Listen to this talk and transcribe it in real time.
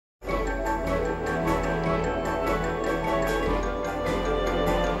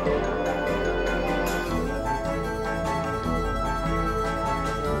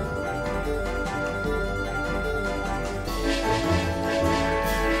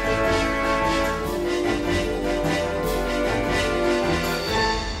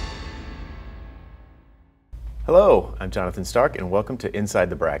Hello, I'm Jonathan Stark and welcome to Inside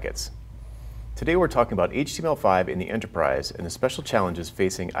the Brackets. Today we're talking about HTML5 in the enterprise and the special challenges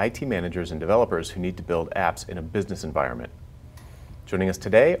facing IT managers and developers who need to build apps in a business environment. Joining us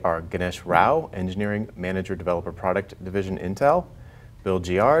today are Ganesh Rao, Engineering Manager Developer Product Division Intel, Bill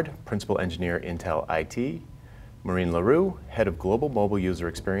Giard, Principal Engineer Intel IT, Maureen LaRue, Head of Global Mobile User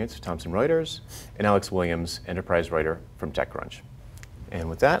Experience Thomson Reuters, and Alex Williams, Enterprise Writer from TechCrunch. And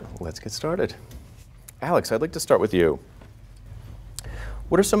with that, let's get started. Alex, I'd like to start with you.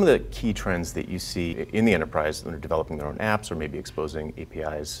 What are some of the key trends that you see in the enterprise when they're developing their own apps or maybe exposing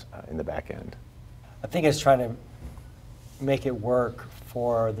APIs in the back end? I think it's trying to make it work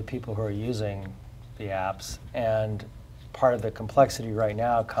for the people who are using the apps. And part of the complexity right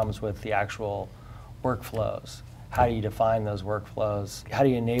now comes with the actual workflows. How do you define those workflows? How do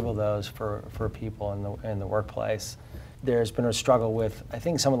you enable those for people in the workplace? There's been a struggle with, I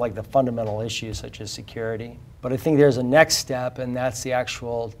think, some of like the fundamental issues such as security. But I think there's a next step, and that's the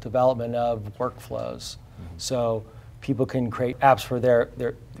actual development of workflows. So people can create apps for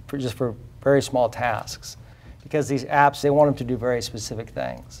just for very small tasks. Because these apps, they want them to do very specific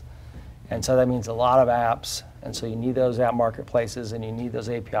things. And so that means a lot of apps, and so you need those app marketplaces, and you need those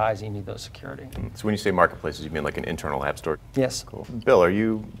APIs, and you need those security. So when you say marketplaces, you mean like an internal app store? Yes. Cool. Bill, are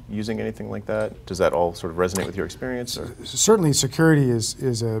you using anything like that? Does that all sort of resonate with your experience? Or? Certainly security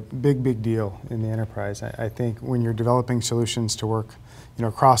is a big deal in the enterprise. I think when you're developing solutions to work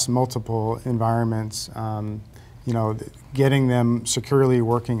across multiple environments, getting them securely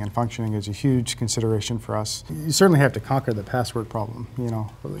working and functioning is a huge consideration for us. You certainly have to conquer the password problem.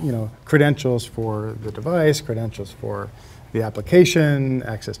 Credentials for the device, credentials for the application,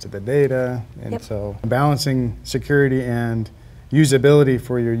 access to the data, and so balancing security and usability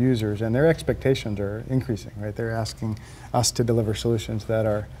for your users, and their expectations are increasing. Right, they're asking us to deliver solutions that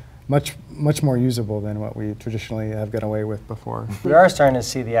are much more usable than what we traditionally have gotten away with before. We are starting to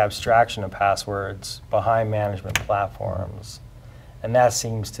see the abstraction of passwords behind management platforms, and that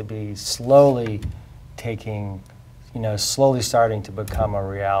seems to be slowly slowly starting to become a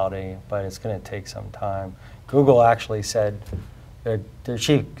reality, but it's going to take some time. Google actually said, their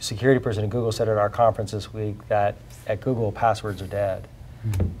chief security person at Google said at our conference this week that at Google, passwords are dead.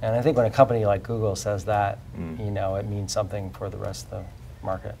 And I think when a company like Google says that, it means something for the rest of the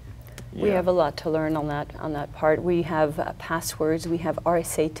market. We have a lot to learn on that part. We have passwords, we have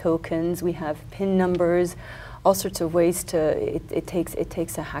RSA tokens, we have PIN numbers, all sorts of ways to. It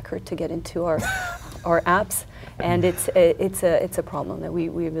takes a hacker to get into our apps, and it's a problem that we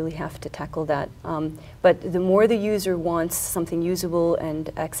really have to tackle that. But the more the user wants something usable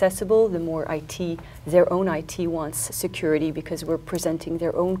and accessible, the more their own IT wants security, because we're presenting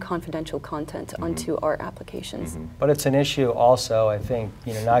their own confidential content onto our applications. But it's an issue also, I think,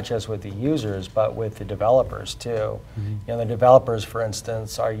 not just with the users, but with the developers too. The developers, for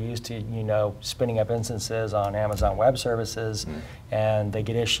instance, are used to spinning up instances on Amazon Web Services, and they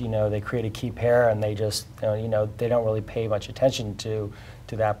get they create a key pair, and they just they don't really pay much attention to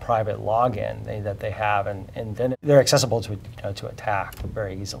that private login that they have, and then they're accessible to attack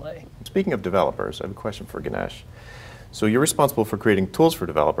very easily. Speaking of developers, I have a question for Ganesh. So you're responsible for creating tools for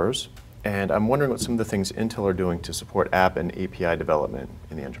developers, and I'm wondering what some of the things Intel are doing to support app and API development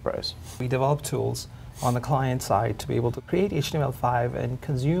in the enterprise. We develop tools on the client side to be able to create HTML5 and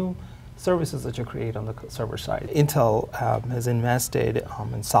consume services that you create on the server side. Intel has invested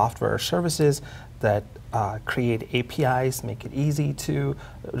in software services that create APIs, make it easy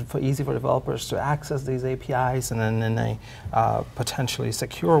for developers to access these APIs, and then in a potentially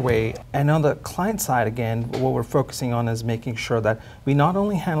secure way. And on the client side, again, what we're focusing on is making sure that we not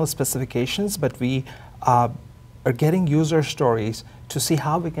only handle specifications, but we are getting user stories to see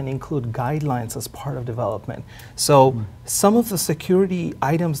how we can include guidelines as part of development. So some of the security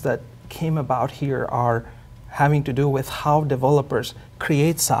items that came about here are having to do with how developers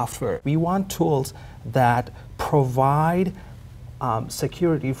create software. We want tools that provide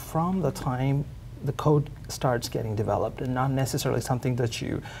security from the time the code starts getting developed, and not necessarily something that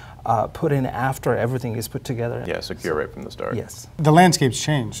you put in after everything is put together. Yeah, secure right from the start. Yes. The landscape's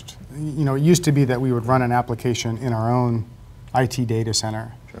changed. It used to be that we would run an application in our own IT data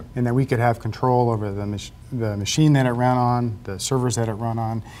center, and that we could have control over the machine that it ran on, the servers that it run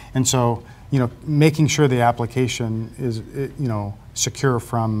on, and so making sure the application is secure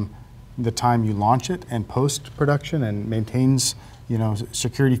from the time you launch it and post-production, and maintains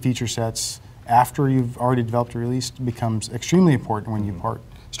security feature sets after you've already developed a release becomes extremely important when you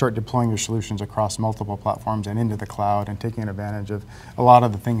start deploying your solutions across multiple platforms and into the cloud, and taking advantage of a lot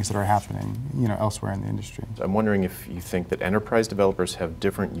of the things that are happening elsewhere in the industry. I'm wondering if you think that enterprise developers have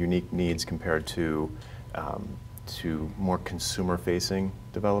different unique needs compared to to more consumer-facing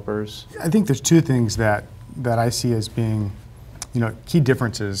developers? I think there's two things that I see as being, key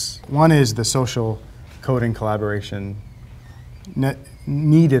differences. One is the social coding collaboration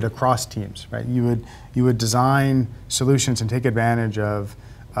needed across teams, right? You would design solutions and take advantage of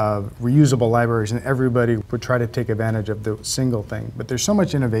reusable libraries, and everybody would try to take advantage of the single thing. But there's so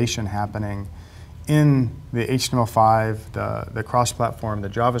much innovation happening in the HTML5, the cross-platform, the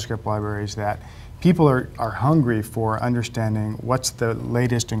JavaScript libraries, that people are hungry for understanding what's the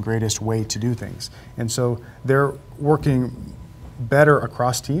latest and greatest way to do things. And so they're working better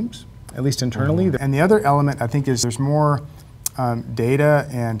across teams, at least internally. Mm-hmm. And the other element, I think, is there's more data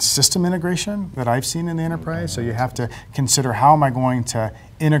and system integration that I've seen in the enterprise. So you have to consider, how am I going to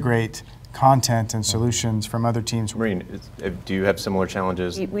integrate content and solutions from other teams? Maureen, do you have similar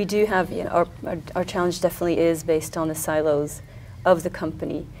challenges? We do have, our challenge definitely is based on the silos of the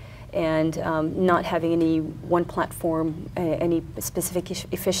company, and not having any one platform, any specific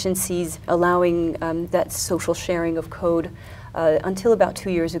efficiencies, allowing that social sharing of code. Until about 2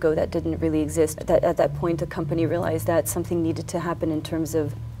 years ago, that didn't really exist. At that point, the company realized that something needed to happen in terms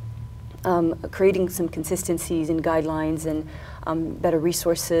of creating some consistencies and guidelines and better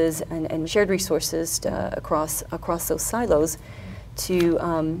resources and shared resources across those silos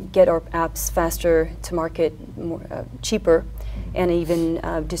to get our apps faster to market, more, cheaper, and even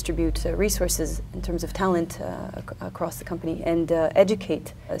distribute resources in terms of talent across the company and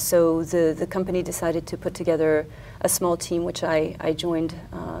educate. So the company decided to put together a small team, which I joined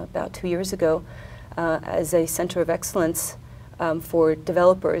about 2 years ago, as a center of excellence for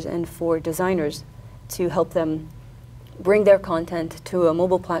developers and for designers, to help them bring their content to a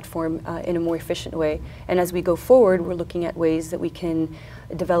mobile platform in a more efficient way. And as we go forward, we're looking at ways that we can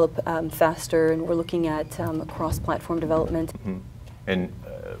develop faster, and we're looking at cross-platform development. Mm-hmm. And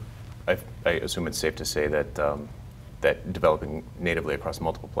I assume it's safe to say that that developing natively across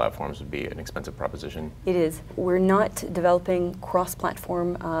multiple platforms would be an expensive proposition. It is. We're not developing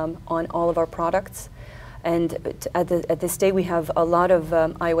cross-platform on all of our products. And at this day, we have a lot of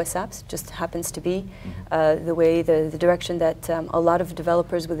iOS apps. Just happens to be the way, the direction that a lot of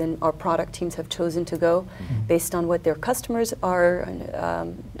developers within our product teams have chosen to go, based on what their customers are,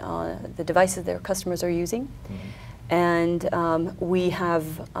 the devices their customers are using. And we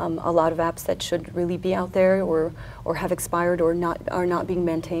have a lot of apps that should really be out there, or have expired, or are not being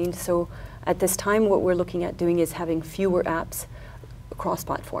maintained. So at this time, what we're looking at doing is having fewer apps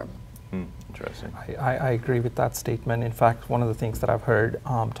cross-platform. Interesting. I agree with that statement. In fact, one of the things that I've heard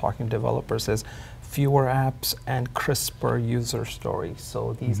talking to developers is fewer apps and crisper user stories.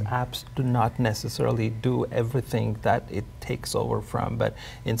 So these apps do not necessarily do everything that it takes over from, but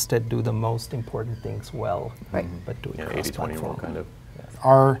instead do the most important things well. Right. But do it cross-platform. 80-20 rule, kind of. Yeah.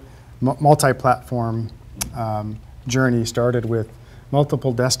 Our multi-platform journey started with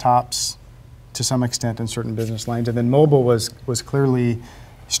multiple desktops to some extent in certain business lines, and then mobile was clearly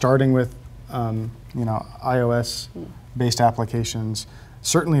starting with iOS-based applications.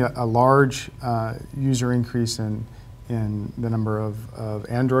 Certainly a large user increase in the number of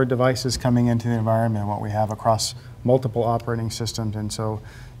Android devices coming into the environment, and what we have across multiple operating systems. And so,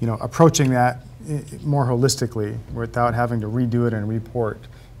 approaching that more holistically without having to redo it and report,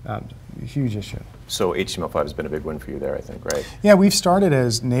 huge issue. So HTML5 has been a big win for you there, I think, right? Yeah, we've started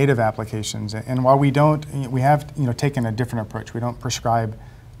as native applications, and while we have taken a different approach. We don't prescribe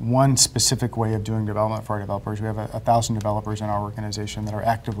one specific way of doing development for our developers. We have 1,000 developers in our organization that are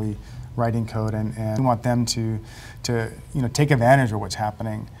actively writing code, and we want them to take advantage of what's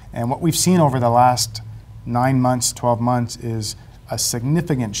happening. And what we've seen over the last 9 months, 12 months is a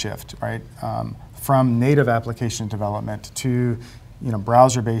significant shift, right, from native application development to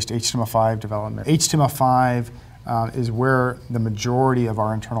browser-based HTML5 development. HTML5 is where the majority of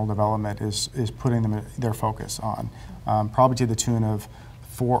our internal development is putting their focus on, probably to the tune of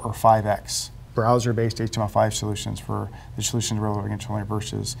 4 or 5x browser-based HTML5 solutions for the solutions we're delivering internally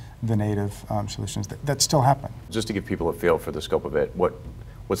versus the native solutions that still happen. Just to give people a feel for the scope of it,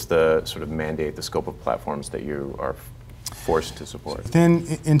 what's the sort of mandate, the scope of platforms that you are forced to support? Within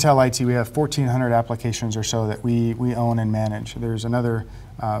Intel IT, we have 1,400 applications or so that we own and manage. There's another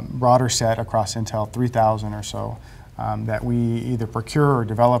broader set across Intel, 3,000 or so, that we either procure or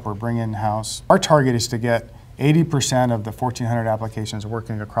develop or bring in-house. Our target is to get 80% of the 1,400 applications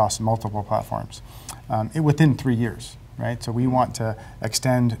working across multiple platforms within 3 years, right? So we want to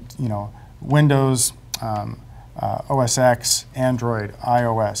extend, Windows, OS X, Android,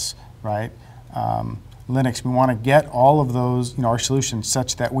 iOS, right? Linux, we want to get all of those, our solutions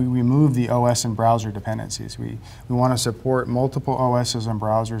such that we remove the OS and browser dependencies. We want to support multiple OSs and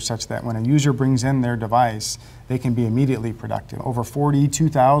browsers such that when a user brings in their device, they can be immediately productive. Over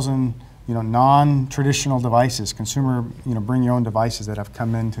 42,000 non-traditional devices, consumer, bring your own devices that have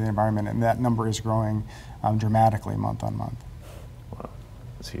come into the environment, and that number is growing dramatically month on month. Wow,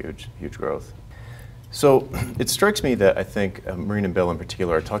 that's huge, huge growth. So it strikes me that I think Maureen and Bill in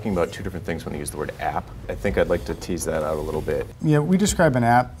particular are talking about two different things when they use the word app. I think I'd like to tease that out a little bit. Yeah, we describe an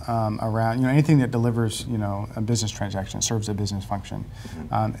app around anything that delivers a business transaction, serves a business function.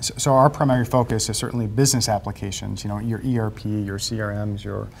 So our primary focus is certainly business applications. Your ERP, your CRMs,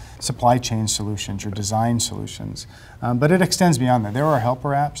 your supply chain solutions, your design solutions. But it extends beyond that. There are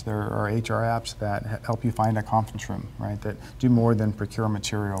helper apps, there are HR apps that help you find a conference room, right? That do more than procure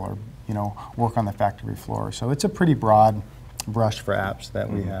material or work on the factory floor. So it's a pretty broad brush for apps that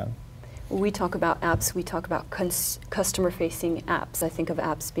we have. When we talk about apps, we talk about customer-facing apps. I think of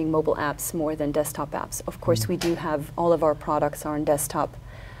apps being mobile apps more than desktop apps. Of course, we do have all of our products are on desktop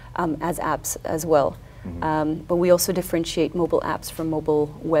as apps as well. But we also differentiate mobile apps from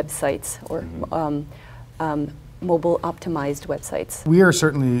mobile websites or mobile optimized websites. We are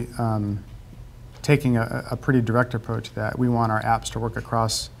certainly taking a pretty direct approach to that. We want our apps to work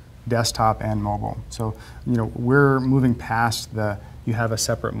across desktop and mobile. So, we're moving past you have a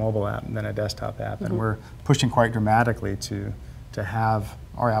separate mobile app than a desktop app, and we're pushing quite dramatically to have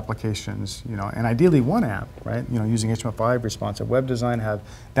our applications, and ideally one app, right? Using HTML5, responsive web design, have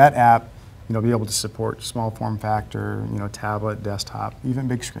that app, be able to support small form factor, tablet, desktop, even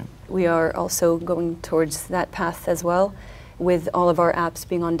big screen. We are also going towards that path as well, with all of our apps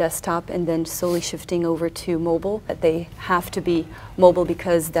being on desktop and then slowly shifting over to mobile. They have to be mobile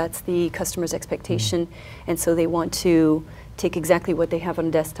because that's the customer's expectation, and so they want to take exactly what they have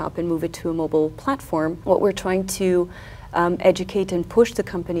on desktop and move it to a mobile platform. What we're trying to educate and push the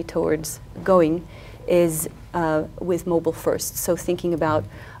company towards going is with mobile first. So thinking about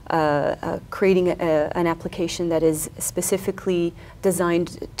creating an application that is specifically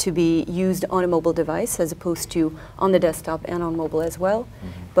designed to be used on a mobile device as opposed to on the desktop and on mobile as well.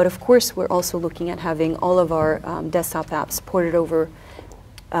 But of course, we're also looking at having all of our desktop apps ported over,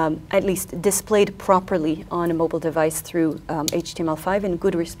 at least displayed properly on a mobile device through HTML5 and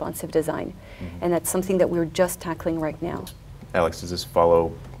good responsive design. And that's something that we're just tackling right now. Alex, does this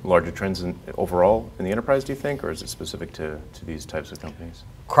follow larger trends overall in the enterprise, do you think, or is it specific to these types of companies?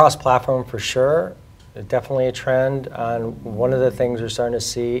 Cross-platform for sure, definitely a trend. One of the things we're starting to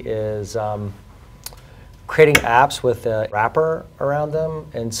see is creating apps with a wrapper around them,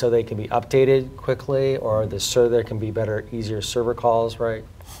 and so they can be updated quickly, or there can be easier server calls, right?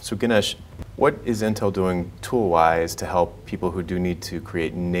 So Ganesh, what is Intel doing tool-wise to help people who do need to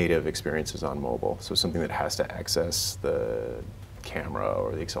create native experiences on mobile? So something that has to access the camera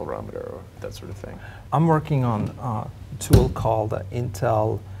or the accelerometer or that sort of thing. I'm working on a tool called the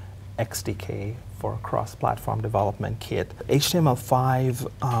Intel XDK for cross-platform development kit.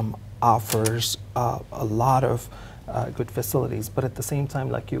 HTML5 offers a lot of good facilities, but at the same time,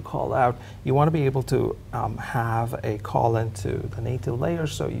 like you called out, you want to be able to have a call into the native layer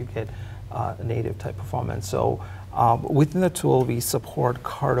so you get native type performance. So within the tool, we support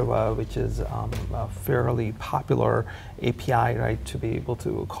Cordova, which is a fairly popular API, right, to be able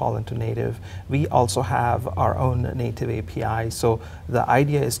to call into native. We also have our own native API. So the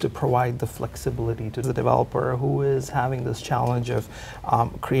idea is to provide the flexibility to the developer who is having this challenge of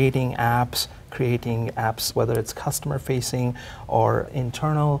creating apps, whether it's customer-facing or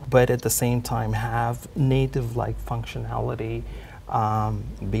internal, but at the same time have native-like functionality,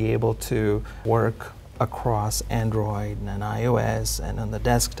 be able to work across Android and iOS and on the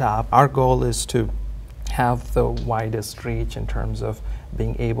desktop. Our goal is to have the widest reach in terms of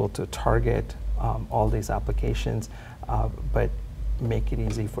being able to target all these applications, but make it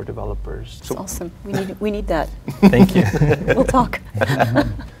easy for developers. That's awesome. We need that. Thank you. We'll talk.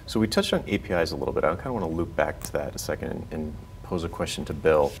 So we touched on APIs a little bit. I kind of want to loop back to that a second and pose a question to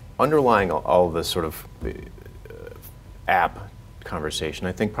Bill. Underlying all of this sort of app conversation,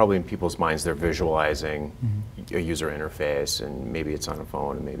 I think probably in people's minds they're visualizing a user interface, and maybe it's on a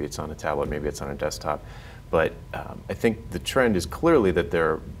phone, and maybe it's on a tablet, maybe it's on a desktop. But I think the trend is clearly that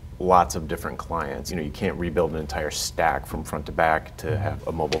there are lots of different clients. You can't rebuild an entire stack from front to back to have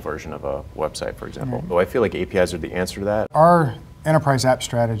a mobile version of a website, for example. So I feel like APIs are the answer to that. Our enterprise app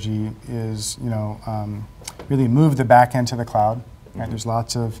strategy is, really move the back end to the cloud, Right? There's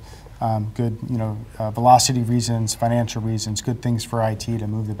lots of good, velocity reasons, financial reasons, good things for IT to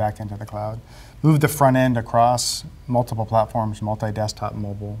move the back end to the cloud. Move the front end across multiple platforms, multi-desktop,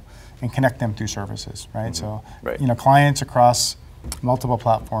 mobile, and connect them through services, right? So, clients across multiple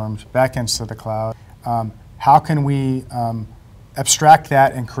platforms, backends to the cloud. How can we abstract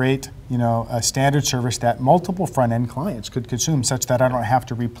that and create, a standard service that multiple front-end clients could consume, such that I don't have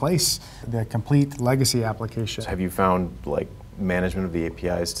to replace the complete legacy application? Have you found management of the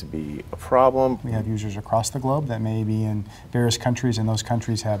APIs to be a problem? We have users across the globe that may be in various countries, and those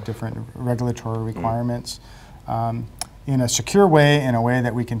countries have different regulatory requirements. In a secure way, in a way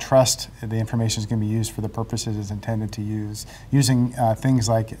that we can trust the information is going to be used for the purposes it's intended to use, using things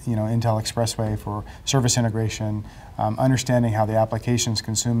like Intel Expressway for service integration, understanding how the applications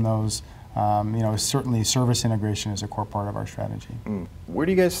consume those. Certainly service integration is a core part of our strategy. Where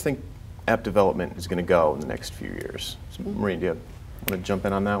do you guys think app development is going to go in the next few years? So, Maureen, do you want to jump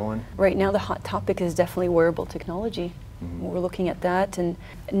in on that one? Right now, the hot topic is definitely wearable technology. We're looking at that, and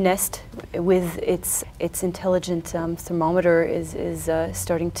Nest, with its intelligent thermometer, is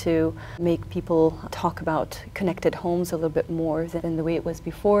starting to make people talk about connected homes a little bit more than the way it was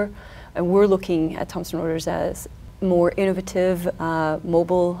before. And we're looking at Thomson Reuters as more innovative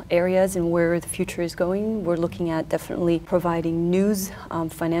mobile areas and where the future is going. We're looking at definitely providing news,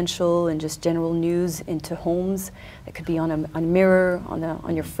 financial and just general news into homes. It could be on a mirror,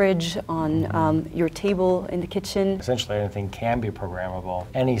 on your fridge, on your table in the kitchen. Essentially anything can be programmable.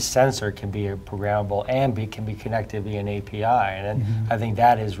 Any sensor can be programmable and can be connected via an API. And I think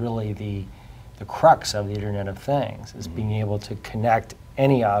that is really the crux of the Internet of Things, is being able to connect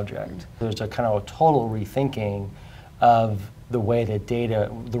any object. There's a kind of a total rethinking of the way that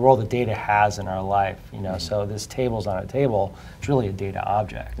the role that data has in our life. So this table's on a table, it's really a data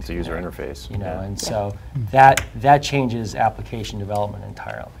object. It's a user interface. And so that changes application development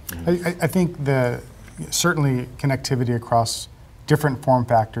entirely. I think certainly connectivity across different form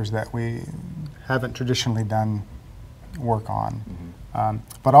factors that we haven't traditionally done work on.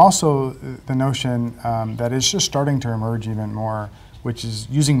 But also the notion that is just starting to emerge even more, which is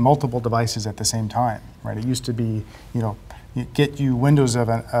using multiple devices at the same time, right? It used to be, get you windows of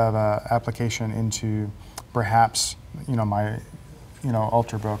an application into perhaps, my,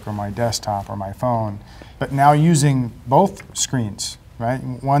 Ultrabook or my desktop or my phone, but now using both screens, right?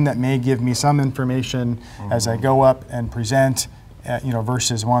 One that may give me some information as I go up and present,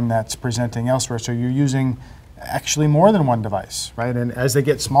 versus one that's presenting elsewhere. So you're using actually more than one device, right? And as they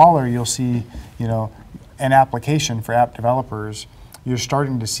get smaller, you'll see, an application for app developers. You're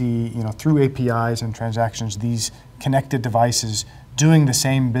starting to see, through APIs and transactions, these connected devices doing the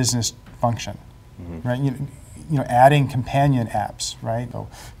same business function, right? Adding companion apps, right? So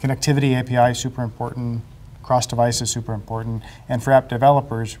connectivity API is super important, cross-device is super important, and for app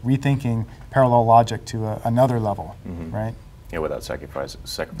developers, rethinking parallel logic to another level, right? Yeah, without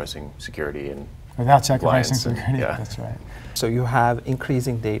sacrificing security and without sacrificing compliance. security. That's right. So you have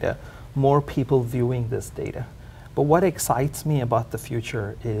increasing data, more people viewing this data. But what excites me about the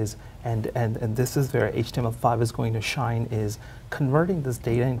future is, and this is where HTML5 is going to shine, is converting this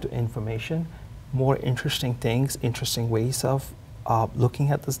data into information, more interesting things, interesting ways of looking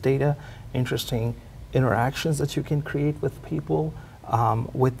at this data, interesting interactions that you can create with people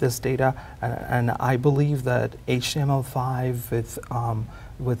with this data. And I believe that HTML5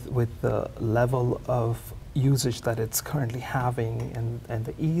 with the level of usage that it's currently having and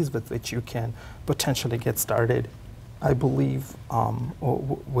the ease with which you can potentially get started, I believe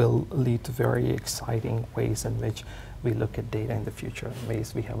will lead to very exciting ways in which we look at data in the future in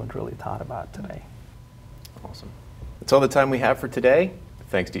ways we haven't really thought about today. Awesome. That's all the time we have for today.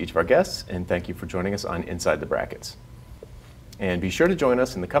 Thanks to each of our guests, and thank you for joining us on Inside the Brackets. And be sure to join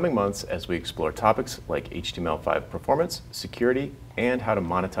us in the coming months as we explore topics like HTML5 performance, security, and how to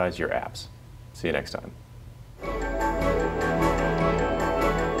monetize your apps. See you next time.